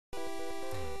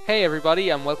Hey everybody,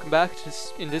 and welcome back.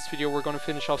 In this video we're going to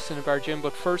finish off Cinnabar Gym,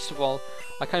 but first of all,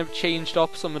 I kind of changed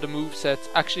up some of the movesets.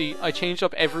 Actually, I changed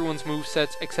up everyone's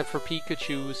movesets except for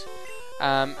Pikachu's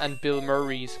and Bill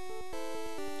Murray's.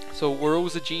 So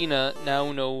Warozagina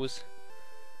now knows,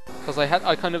 because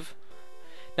I kind of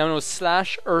now knows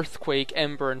Slash, Earthquake,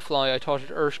 Ember, and Fly. I taught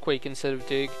it Earthquake instead of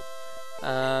Dig.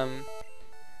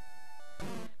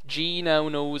 G now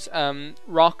knows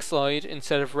Rock Slide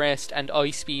instead of Rest, and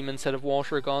Ice Beam instead of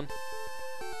Water Gun.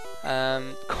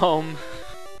 Com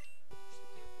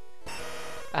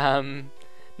now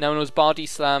knows Body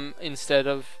Slam instead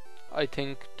of,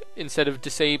 instead of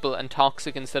Disable, and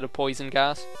Toxic instead of Poison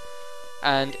Gas.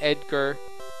 And Edgar,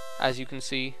 as you can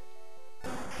see,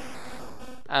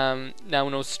 now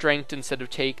knows Strength instead of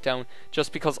Takedown,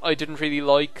 just because I didn't really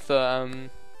like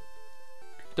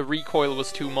the recoil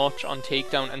was too much on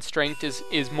Takedown, and Strength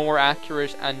is more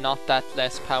accurate and not that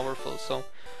less powerful, so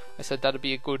I said that'd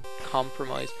be a good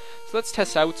compromise. So let's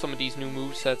test out some of these new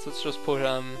movesets. Let's just put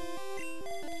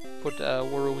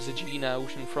Warozagina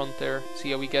out in front there,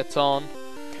 see how he gets on.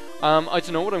 I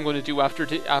don't know what I'm going to do after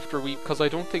we, because I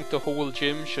don't think the whole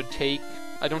gym should take,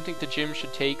 I don't think the gym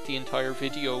should take the entire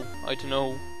video. I don't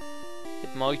know,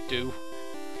 it might do.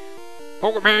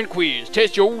 Pokemon quiz,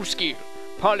 test your skill.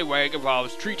 Poliwag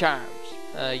evolves 3 times.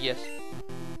 Yes.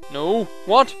 No?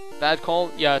 What? Bad call?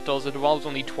 Yeah, it does. It evolves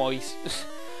only twice.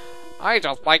 I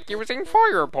just like using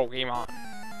fire Pokemon.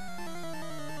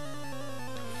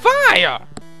 Fire!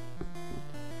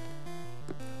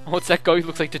 Oh, it's that guy who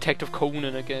looks like Detective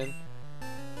Conan again.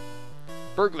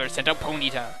 Burglar sent out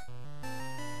Ponyta.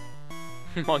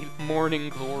 My morning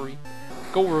glory.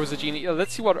 Go Rosagina. Yeah,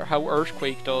 let's see how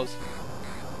Earthquake does.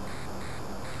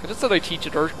 I just said I teach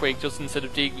it Earthquake just instead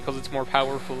of Dig because it's more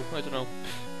powerful. I don't know.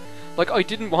 Like, I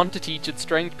didn't want to teach it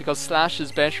Strength because Slash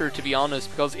is better, to be honest,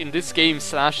 because in this game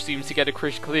Slash seems to get a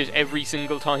critical hit every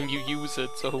single time you use it,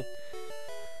 so...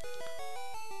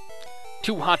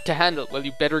 Too hot to handle. Well,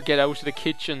 you better get out of the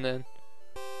kitchen then.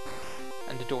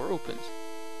 And the door opens.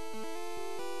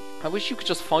 I wish you could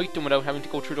just fight them without having to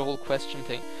go through the whole question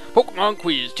thing. Pokemon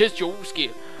quiz, test your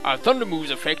skill. Are Thunder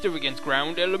moves effective against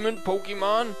ground element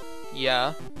Pokemon?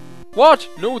 Yeah. What?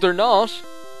 No, they're not.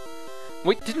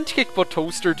 Wait, didn't Kickbutt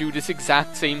Toaster do this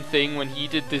exact same thing when he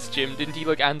did this gym? Didn't he,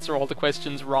 like, answer all the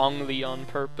questions wrongly on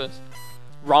purpose?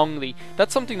 Wrongly.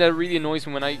 That's something that really annoys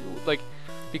me when I, like,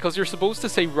 because you're supposed to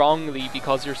say wrongly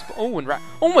because you're oh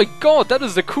my god, that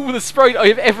is the coolest sprite I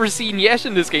have ever seen yet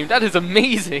in this game. That is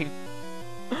amazing.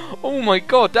 Oh my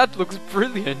god, that looks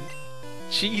brilliant.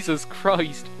 Jesus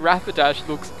Christ. Rapidash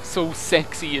looks so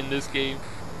sexy in this game.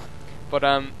 But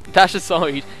that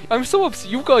aside, I'm so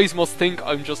you guys must think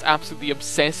I'm just absolutely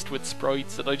obsessed with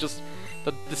sprites, that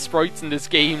that the sprites in this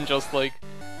game just like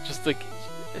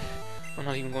I'm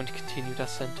not even going to continue that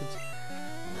sentence.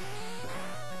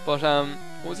 But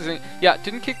what was I saying? Yeah,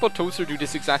 didn't Kickbutt Toaster do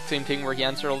this exact same thing where he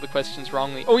answered all the questions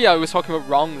wrongly? Oh yeah, I was talking about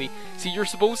wrongly. See, you're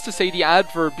supposed to say the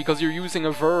adverb because you're using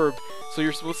a verb, so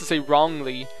you're supposed to say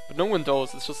wrongly, but no one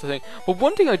does, it's just a thing. But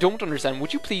one thing I don't understand,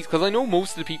 would you please, because I know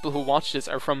most of the people who watch this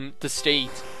are from the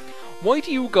States, why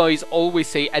do you guys always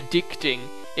say addicting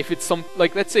if it's some,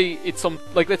 like, let's say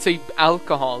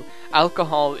alcohol.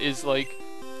 Alcohol is, like,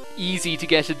 easy to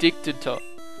get addicted to.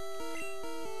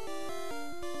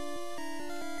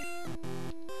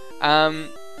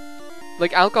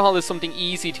 Like, alcohol is something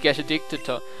easy to get addicted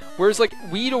to, whereas, like,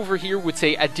 weed over here would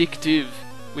say addictive,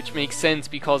 which makes sense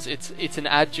because it's an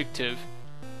adjective.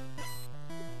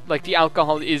 Like, the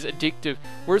alcohol is addictive,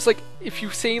 whereas, like, if you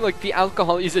say, like, the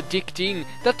alcohol is addicting,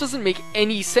 that doesn't make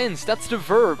any sense. That's the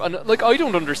verb, and, like, I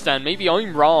don't understand. Maybe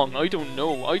I'm wrong, I don't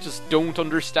know. I just don't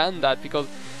understand that because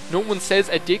no one says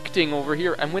addicting over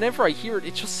here, and whenever I hear it,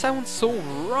 it just sounds so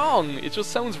wrong. It just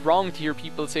sounds wrong to hear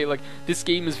people say, like, this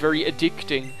game is very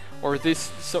addicting, or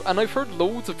this, so, and I've heard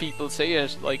loads of people say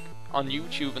it, like, on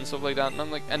YouTube and stuff like that, and I'm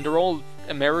like, and they're all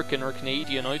American or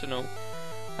Canadian, I don't know.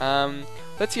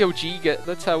 Let's see how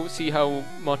see how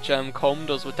much, Com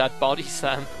does with that body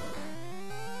slam.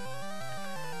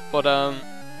 But,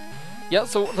 yeah,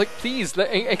 so, like, please,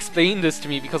 explain this to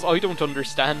me, because I don't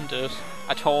understand it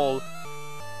at all.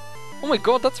 Oh my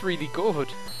god, that's really good.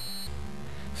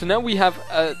 So now we have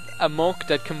a muck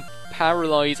that can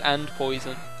paralyze and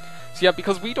poison. So yeah,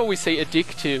 because we'd always say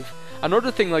addictive. Another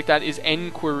thing like that is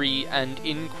enquiry and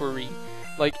inquiry.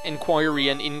 Like inquiry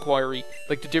and inquiry.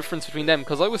 Like the difference between them.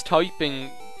 Because I was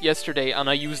typing yesterday and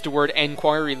I used the word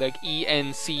enquiry like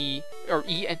E-N-C or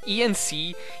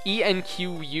E-N-C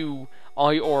E-N-Q-U-I-R-Y.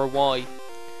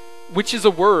 Which is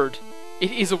a word.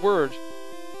 It is a word.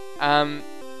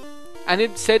 And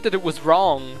it said that it was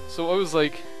wrong, so I was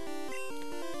like,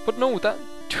 but no,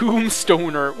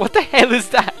 Tombstoner. What the hell is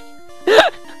that?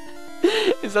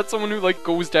 Is that someone who, like,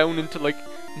 goes down into, like,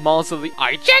 mausoleum?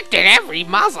 I checked in every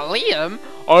mausoleum.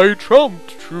 I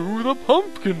tromped through the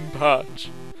pumpkin patch.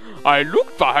 I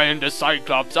looked behind the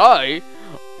Cyclops' eye.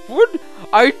 What?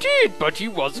 I did, but he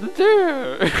wasn't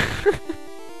there.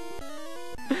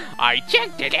 I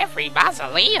checked in every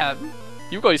mausoleum.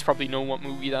 You guys probably know what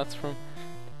movie that's from.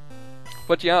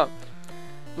 But yeah,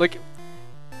 like,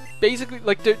 basically,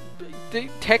 like,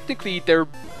 technically they're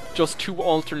just two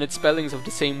alternate spellings of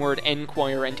the same word,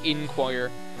 enquire and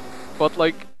inquire. But,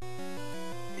 like,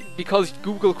 because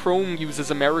Google Chrome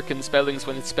uses American spellings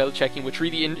when it's spell checking, which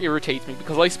really irritates me,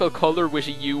 because I spell colour with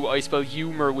a U, I spell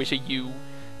humour with a U,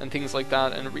 and things like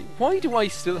that, and why do I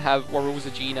still have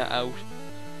Warosagina out?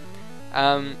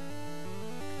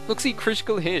 Look, see,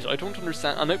 critical hit, I don't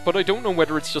understand, but I don't know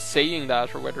whether it's just saying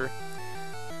that, or whether...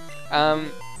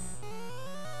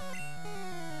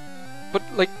 But,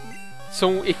 like,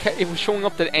 so it was showing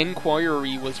up that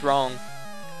enquiry was wrong.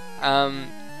 What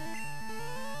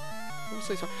was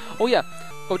I saying? Oh yeah,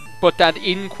 but that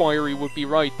inquiry would be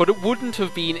right, but it wouldn't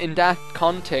have been in that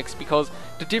context, because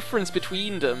the difference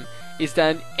between them is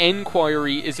that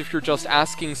enquiry is if you're just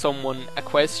asking someone a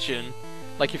question.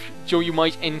 Like, if Joe, you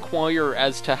might enquire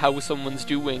as to how someone's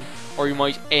doing, or you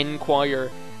might enquire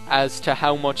as to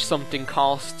how much something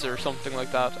costs, or something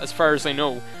like that, as far as I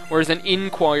know. Whereas an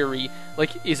inquiry,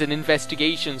 like, is an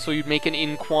investigation, so you'd make an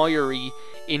inquiry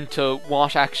into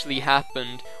what actually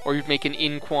happened, or you'd make an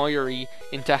inquiry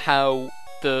into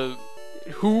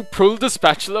who pulled the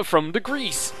spatula from the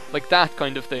grease, like that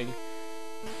kind of thing.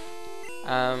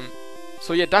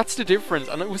 So yeah, that's the difference,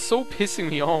 and it was so pissing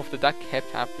me off that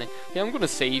kept happening. Yeah, I'm gonna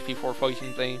save before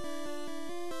fighting Blaine.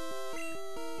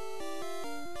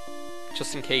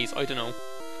 Just in case, I don't know.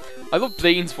 I love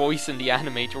Blaine's voice in the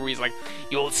animator where he's like,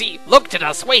 "You'll see, look to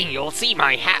the swing, you'll see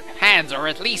my hands, or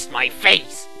at least my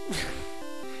face."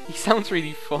 He sounds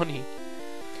really funny.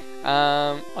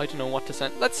 I don't know what to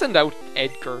send. Let's send out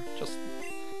Edgar, just...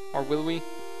 Or will we?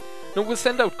 No, we'll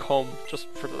send out Cum, just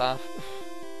for the laugh.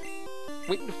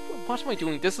 Wait, what am I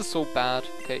doing? This is so bad.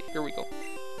 Okay, here we go.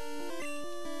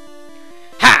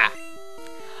 Ha!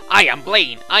 I am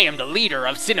Blaine. I am the leader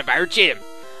of Cinnabar Gym.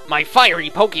 My fiery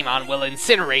Pokemon will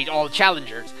incinerate all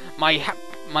challengers. My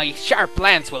sharp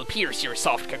lance will pierce your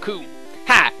soft cocoon.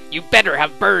 Ha! You better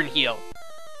have burn heal.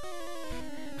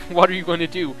 What are you going to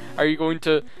do? Are you going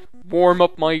to warm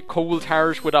up my cold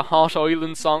heart with a hot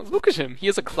island song? Look at him. He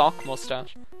has a clock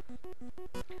mustache.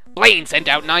 Blaine sent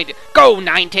out Go,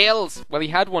 Ninetales! Well, he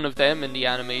had one of them in the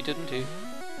anime, didn't he?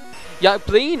 Yeah,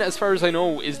 Blaine, as far as I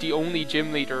know, is the only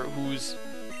gym leader whose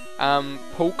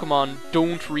Pokemon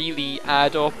don't really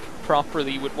add up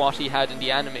properly with what he had in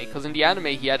the anime. Because in the anime,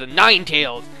 he had a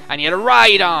Ninetales, and he had a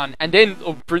Rhydon, and then,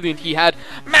 oh brilliant, he had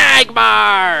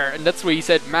Magmar! And that's why he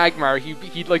said Magmar.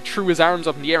 He like threw his arms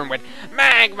up in the air and went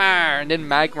Magmar! And then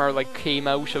Magmar like came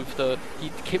out of the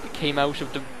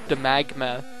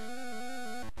magma.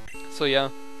 So yeah,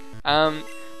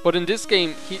 but in this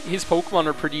game, his Pokemon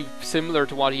are pretty similar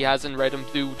to what he has in Red and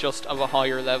Blue, just of a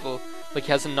higher level. Like,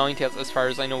 he has a Ninetales, as far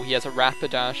as I know. He has a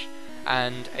Rapidash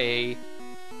and a...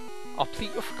 Oh,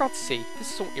 please, oh, for God's sake, this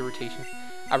is so irritating.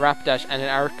 A Rapidash and an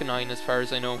Arcanine, as far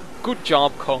as I know. Good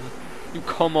job, Cum. You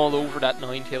come all over that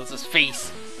Ninetales'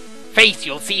 face. Face,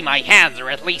 you'll see my hands, or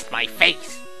at least my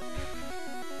face.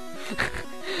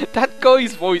 That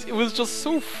guy's voice, it was just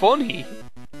so funny.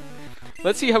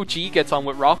 Let's see how G gets on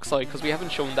with Rockslide, because we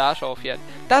haven't shown that off yet.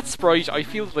 That sprite, I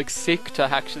feel like sick to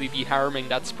actually be harming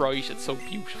that sprite. It's so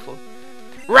beautiful.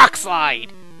 Rockslide!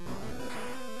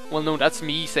 Well, no, that's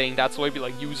me saying that, so I'd be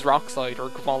like, use Rockslide, or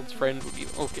Kval's friend would be...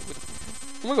 Okay, but...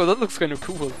 Oh my god, that looks kind of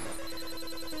cool.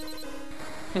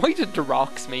 Why did the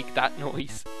rocks make that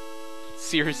noise?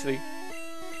 Seriously.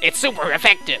 It's super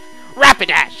effective!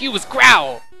 Rapidash, use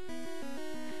Growl!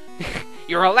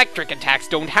 Your electric attacks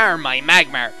don't harm my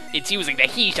Magmar. It's using the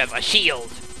heat as a shield.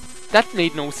 That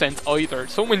made no sense either.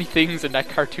 So many things in that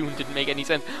cartoon didn't make any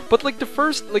sense. But like the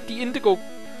first, like the Indigo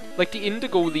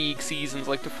League seasons,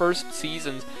 like the first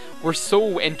seasons, were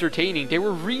so entertaining. They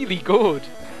were really good.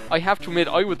 I have to admit,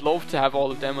 I would love to have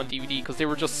all of them on DVD because they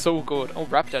were just so good. Oh,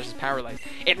 Rapidash is paralyzed.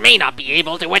 It may not be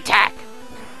able to attack.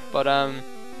 But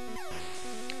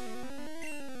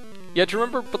yeah, do you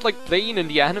remember? But like Blaine in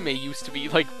the anime used to be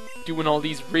like doing all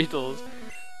these riddles.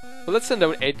 Well, let's send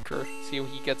out Edgar, see how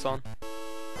he gets on.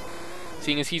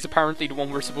 Seeing as he's apparently the one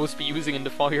we're supposed to be using in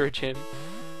the fire gym.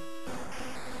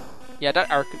 Yeah,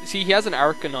 that see, he has an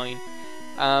Arcanine.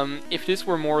 If this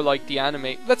were more like the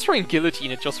anime, let's try and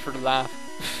guillotine it just for the laugh.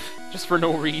 Just for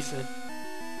no reason.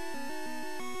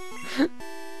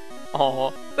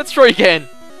 Aw, let's try again.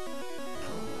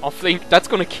 Oh, Flame, that's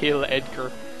gonna kill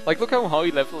Edgar. Like, look how high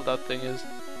level that thing is.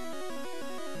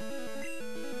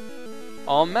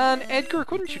 Oh man, Edgar,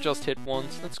 couldn't you just hit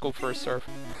once? Let's go for a surf.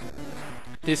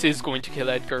 This is going to kill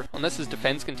Edgar, unless his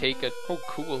defense can take it. Oh,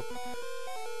 cool.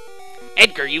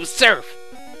 Edgar, use surf!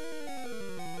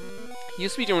 He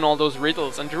used to be doing all those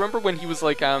riddles, and do you remember when he was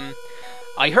like,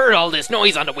 I heard all this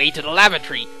noise on the way to the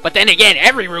lavatory, but then again,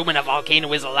 every room in a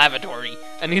volcano is a lavatory.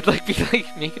 And he'd like be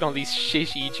like making all these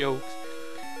shitty jokes.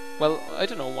 Well, I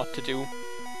don't know what to do.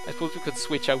 I suppose we could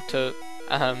switch out to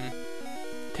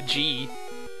G.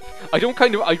 I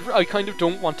kind of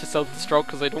don't want to self-destruct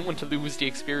because I don't want to lose the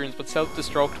experience, but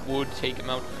self-destruct would take him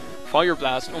out. Fire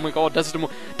Blast, oh my god, that's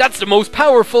the most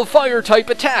powerful fire type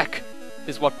attack!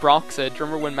 Is what Brock said. Do you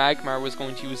remember when Magmar was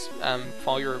going to use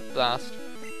Fire Blast?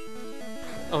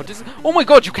 Oh my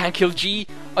god, you can't kill G!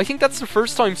 I think that's the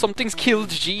first time something's killed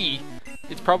G!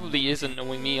 It probably isn't,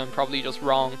 knowing me, I'm probably just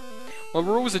wrong. Well,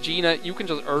 Rosagina, you can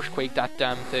just Earthquake that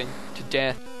damn thing to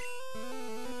death.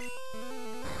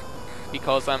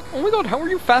 Because, oh my god, how are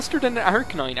you faster than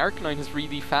Arcanine? Arcanine is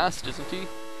really fast, isn't he?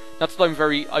 That's what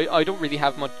I don't really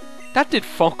have much... That did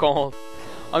fuck all.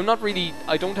 I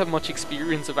don't have much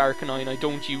experience of Arcanine, I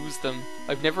don't use them.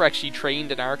 I've never actually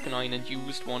trained an Arcanine and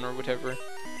used one or whatever.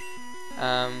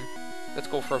 Let's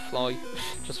go for a fly,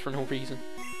 just for no reason.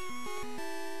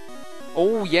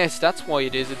 Oh yes, that's why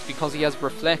it is, it's because he has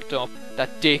Reflect up,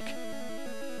 that dick.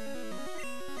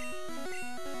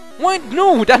 What?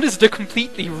 No, that is the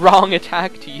completely wrong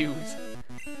attack to use.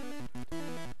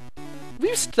 Will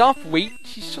you stop? Wait,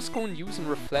 he's just going using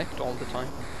Reflect all the time.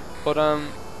 But,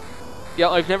 yeah,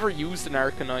 I've never used an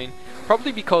Arcanine.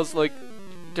 Probably because, like,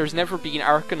 there's never been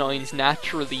Arcanines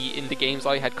naturally in the games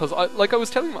I had. Because, like I was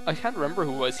telling, I can't remember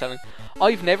who I was telling.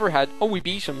 I've never had, oh, we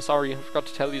beat him, sorry, I forgot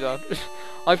to tell you that.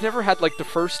 I've never had, like, the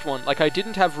first one. Like, I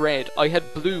didn't have red, I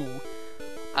had blue.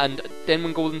 And then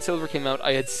when Gold and Silver came out,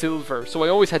 I had Silver. So I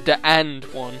always had the and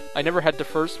one. I never had the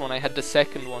first one, I had the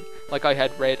second one. Like, I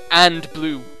had red and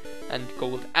blue. And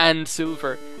gold and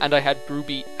silver, and I had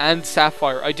ruby and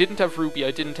sapphire. I didn't have ruby,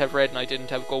 I didn't have red, and I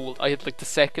didn't have gold. I had like the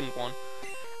second one.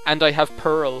 And I have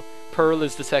pearl. Pearl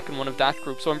is the second one of that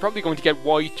group, so I'm probably going to get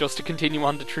white just to continue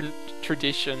on the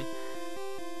tradition.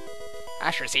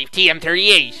 Asher saved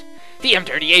TM38.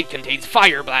 TM38 contains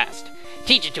Fire Blast.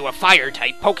 Teach it to a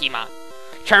fire-type Pokemon.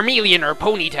 Charmeleon or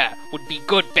Ponyta would be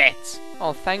good bets.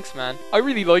 Oh, thanks, man. I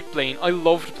really liked Blaine. I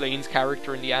loved Blaine's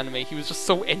character in the anime. He was just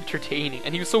so entertaining,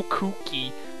 and he was so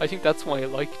kooky. I think that's why I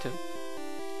liked him.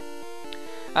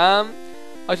 I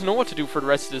don't know what to do for the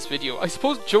rest of this video. I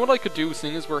suppose, do you know what I could do,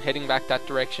 seeing as we're heading back that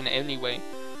direction anyway?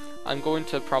 I'm going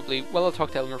to probably... Well, I'll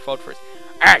talk to Elmer Fudd first.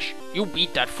 Ash, you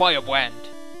beat that Firebrand.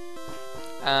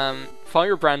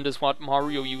 Firebrand is what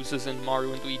Mario uses in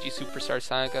Mario and Luigi Superstar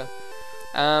Saga.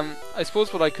 I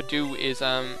suppose what I could do is,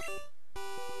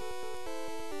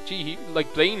 gee,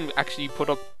 like, Blaine actually put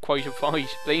up quite a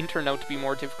fight. Blaine turned out to be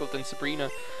more difficult than Sabrina.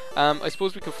 I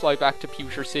suppose we could fly back to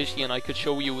Pewter City and I could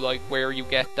show you, like, where you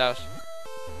get that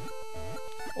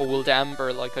old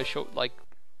amber, like, I suppose,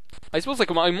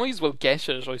 like, I might as well get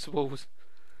it, I suppose.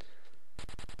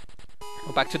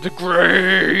 Go back to the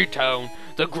Grey Town!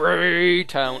 The Grey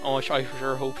Town! Oh, I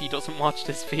sure hope he doesn't watch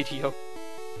this video.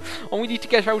 Oh, we need to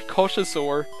get out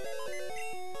Koshasaur.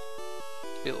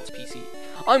 Bill's PC.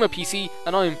 I'm a PC,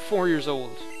 and I'm 4 years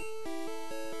old.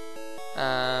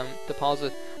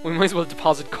 Deposit. We might as well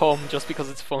deposit cum, just because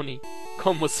it's funny.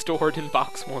 Cum was stored in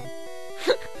box 1.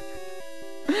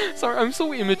 Sorry, I'm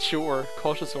so immature.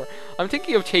 Koshasaur. I'm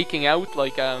thinking of taking out,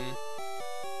 like,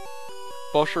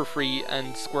 Butterfree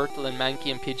and Squirtle and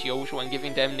Mankey and Pidgeotto and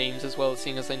giving them names as well,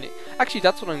 seeing as actually,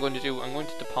 that's what I'm going to do. I'm going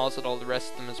to deposit all the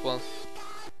rest of them as well.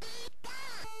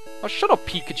 Oh, shut up,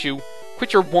 Pikachu!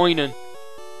 Quit your whining!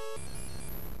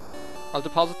 I'll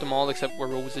deposit them all except for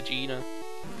Rosagina.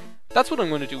 That's what I'm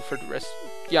going to do for the rest.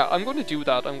 Yeah, I'm going to do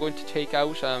that. I'm going to take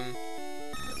out,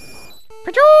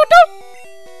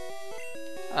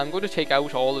 I'm going to take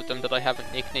out all of them that I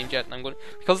haven't nicknamed yet, and I'm going to,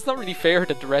 because it's not really fair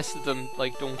that the rest of them,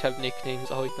 like, don't have nicknames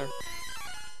either.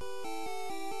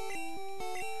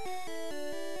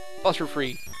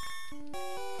 Butterfree.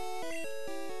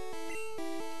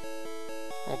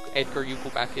 Oh, Edgar, you go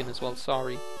back in as well,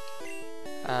 sorry.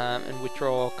 And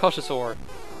withdraw Koshasaur,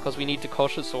 because we need the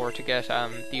Koshasaur to get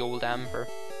the old amber.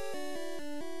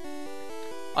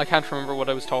 I can't remember what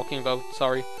I was talking about,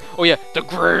 sorry. Oh yeah, the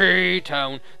Grey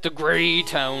Town! The Grey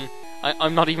Town!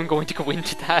 I'm not even going to go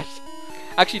into that.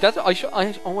 Actually, that's,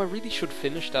 I really should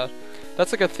finish that.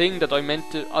 That's like a thing that I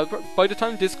meant to, by the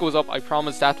time this goes up, I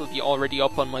promise that'll be already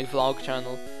up on my vlog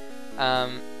channel.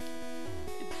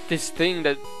 this thing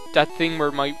that thing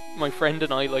where my friend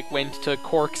and I like went to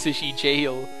Cork City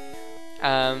Jail.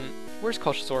 Where's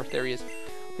Koshazor? There he is.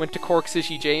 Went to Cork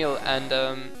City Jail and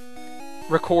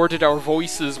recorded our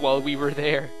voices while we were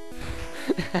there.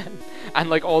 And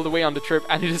like all the way on the trip,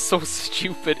 and it is so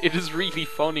stupid. It is really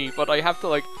funny, but I have to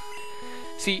like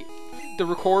see, the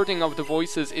recording of the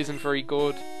voices isn't very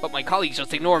good, but my colleagues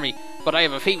just ignore me. But I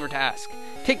have a favor to ask.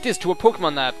 Take this to a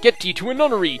Pokemon lab, get thee to a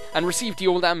nunnery, and receive the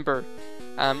old amber.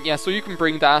 Yeah, so you can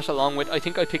bring that along with. I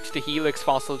think I picked the Helix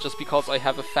fossil just because I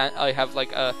have a fan. I have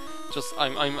like a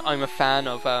I'm a fan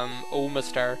of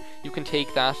Omastar. You can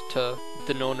take that to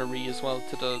the nunnery as well,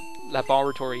 to the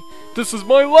laboratory. This is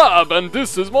my lab, and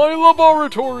this is my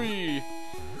laboratory.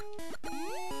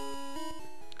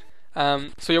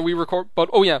 So yeah, we record, but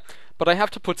oh yeah, but I have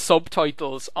to put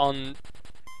subtitles on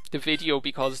the video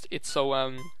because it's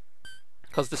so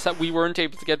because we weren't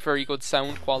able to get very good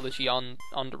sound quality on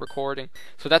the recording,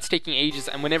 so that's taking ages.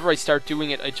 And whenever I start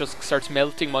doing it, it just starts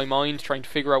melting my mind trying to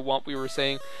figure out what we were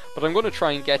saying. But I'm going to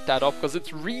try and get that up because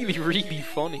it's really, really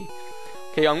funny.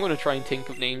 Okay, I'm going to try and think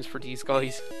of names for these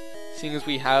guys, seeing as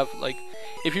we have like.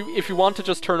 If you want to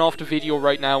just turn off the video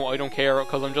right now, I don't care,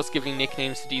 because I'm just giving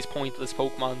nicknames to these pointless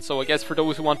Pokemon. So I guess for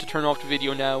those who want to turn off the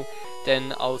video now,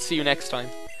 then I'll see you next time.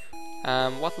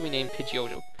 What will we name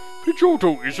Pidgeotto?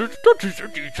 Pidgeotto is it? That is a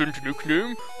decent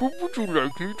nickname, but would you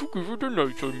like me to give it a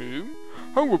nicer name?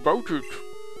 How about it?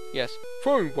 Yes.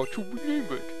 Fine, what should we name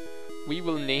it? We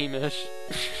will name it...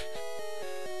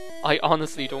 I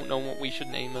honestly don't know what we should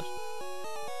name it.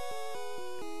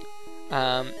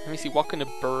 Let me see, what kind of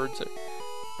birds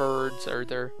are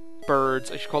there? Birds.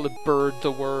 I should call it Bird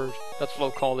the Word. That's what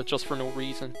I'll call it, just for no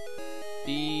reason.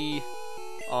 B-I-R-D-T-H-E.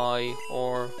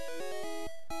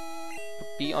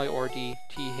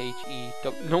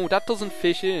 No, that doesn't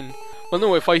fit in. Well,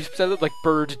 no, if I spell it like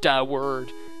Bird da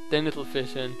Word, then it'll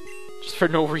fit in. Just for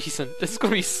no reason. This is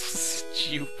gonna be so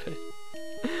stupid.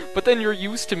 But then you're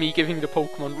used to me giving the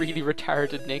Pokemon really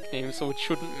retarded nicknames, so it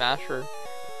shouldn't matter.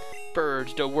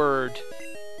 Bird the Word.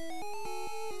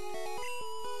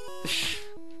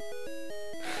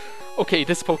 Okay,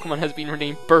 this Pokemon has been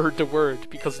renamed Bird the Word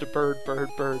because the birds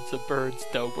of birds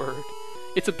the word.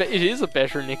 It is a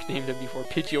better nickname than before.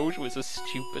 Pidgeotto is a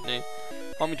stupid name.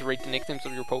 Want me to rate the nicknames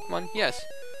of your Pokemon? Yes.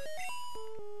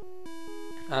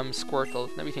 Squirtle.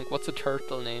 Let me think. What's a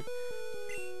turtle name?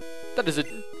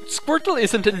 Squirtle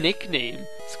isn't a nickname.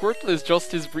 Squirtle is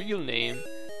just his real name.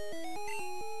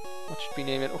 What should we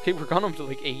name it? Okay, we're gone up to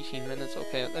like 18 minutes.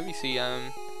 Okay, let me see.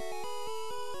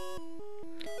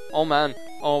 Oh man.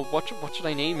 Oh, what should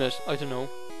I name it? I don't know.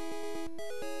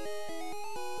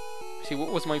 See,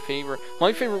 what was my favorite?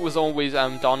 My favorite was always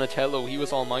Donatello. He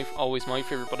was always my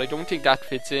favorite, but I don't think that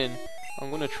fits in. I'm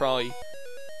gonna try.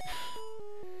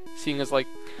 Seeing as like,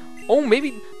 oh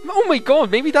my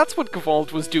god, maybe that's what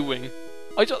Gavald was doing.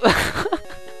 I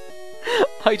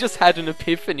just had an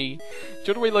epiphany. Do you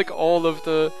know the way like all of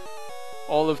the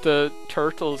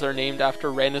turtles are named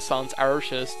after Renaissance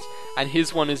artists, and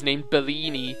his one is named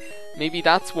Bellini. Maybe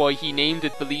that's why he named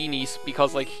it Bellini,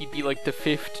 because like he'd be like the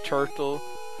 5th turtle.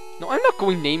 No, I'm not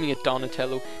going naming it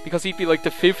Donatello, because he'd be like the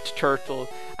 5th turtle,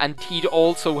 and he'd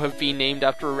also have been named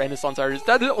after a Renaissance artist.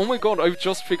 That is, oh my god, I've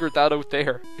just figured that out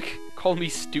there. Call me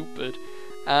stupid.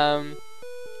 I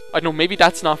don't know, maybe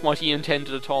that's not what he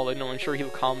intended at all. I don't know, I'm sure he'll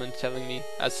comment telling me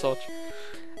as such.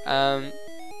 I'm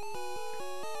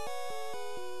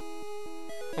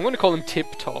going to call him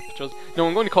Tip Top. I'm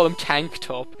going to call him Tank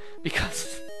Top,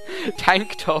 because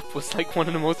Tank Top was like one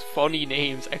of the most funny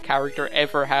names a character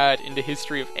ever had in the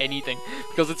history of anything,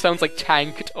 because it sounds like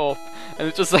tanked up, and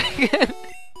it's just like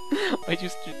I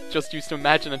just used to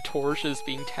imagine a tortoise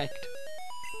being tanked.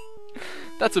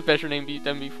 That's a better name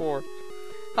than before.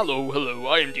 Hello,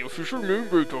 I am the official name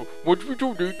rater. What we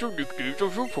donate the nicknames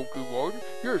of your Pokemon?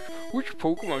 Yes, which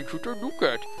Pokemon should I look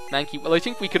at? Mankey. Well, I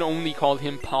think we can only call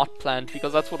him Pot Plant,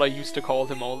 because that's what I used to call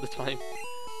him all the time.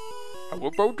 How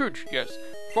about it? Yes.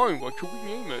 Fine, what should we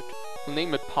name it? We'll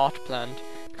name it Pot Plant,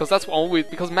 because that's always,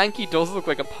 because Mankey does look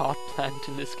like a pot plant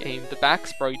in this game. The back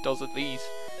sprite does at least.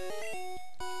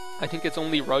 I think it's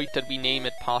only right that we name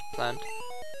it Pot Plant.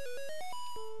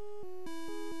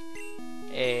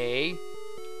 A-N-T.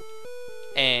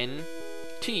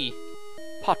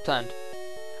 Pot Plant.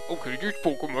 Okay, this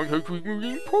Pokemon has been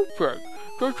named Pot Plant.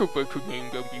 That's a better name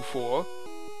than before.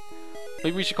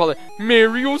 Maybe we should call it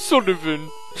Mary O'Sullivan.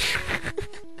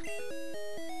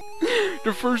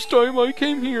 The first time I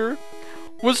came here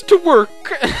was to work.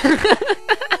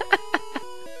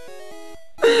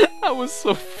 That was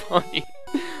so funny.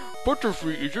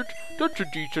 Butterfree, is it? That's a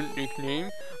decent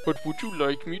nickname. But would you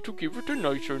like me to give it a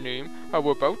nicer name? How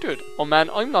about it? Oh man,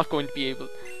 I'm not going to be able.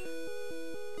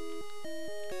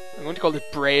 I'm going to call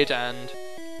it Bread and,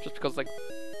 just because like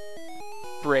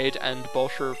bread and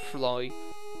butterfly.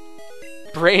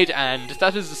 Bread and,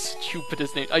 that is the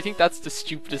stupidest name. I think that's the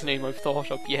stupidest name I've thought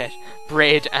of yet.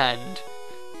 Bread and,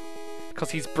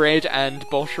 because he's bread and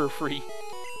butter free.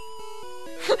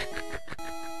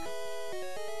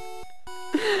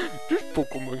 This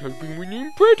Pokemon has been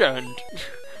renamed Bread and.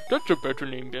 That's a better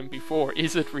name than before.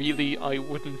 Is it really? I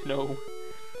wouldn't know.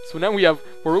 So now we have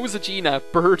Rosagina,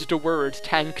 Bird the Word,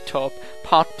 Tank Top,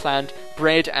 Pot Plant,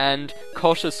 Bread and,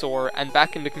 Cutasaur, and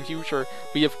back in the computer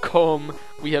we have Cum,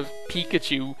 we have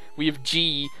Pikachu, we have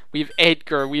G, we have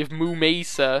Edgar, we have Moo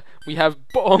Mesa, we have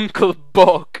Uncle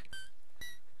Buck,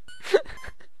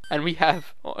 and we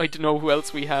have, I don't know who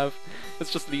else we have.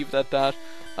 Let's just leave it at that.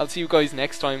 I'll see you guys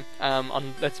next time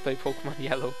on Let's Play Pokemon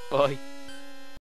Yellow. Bye.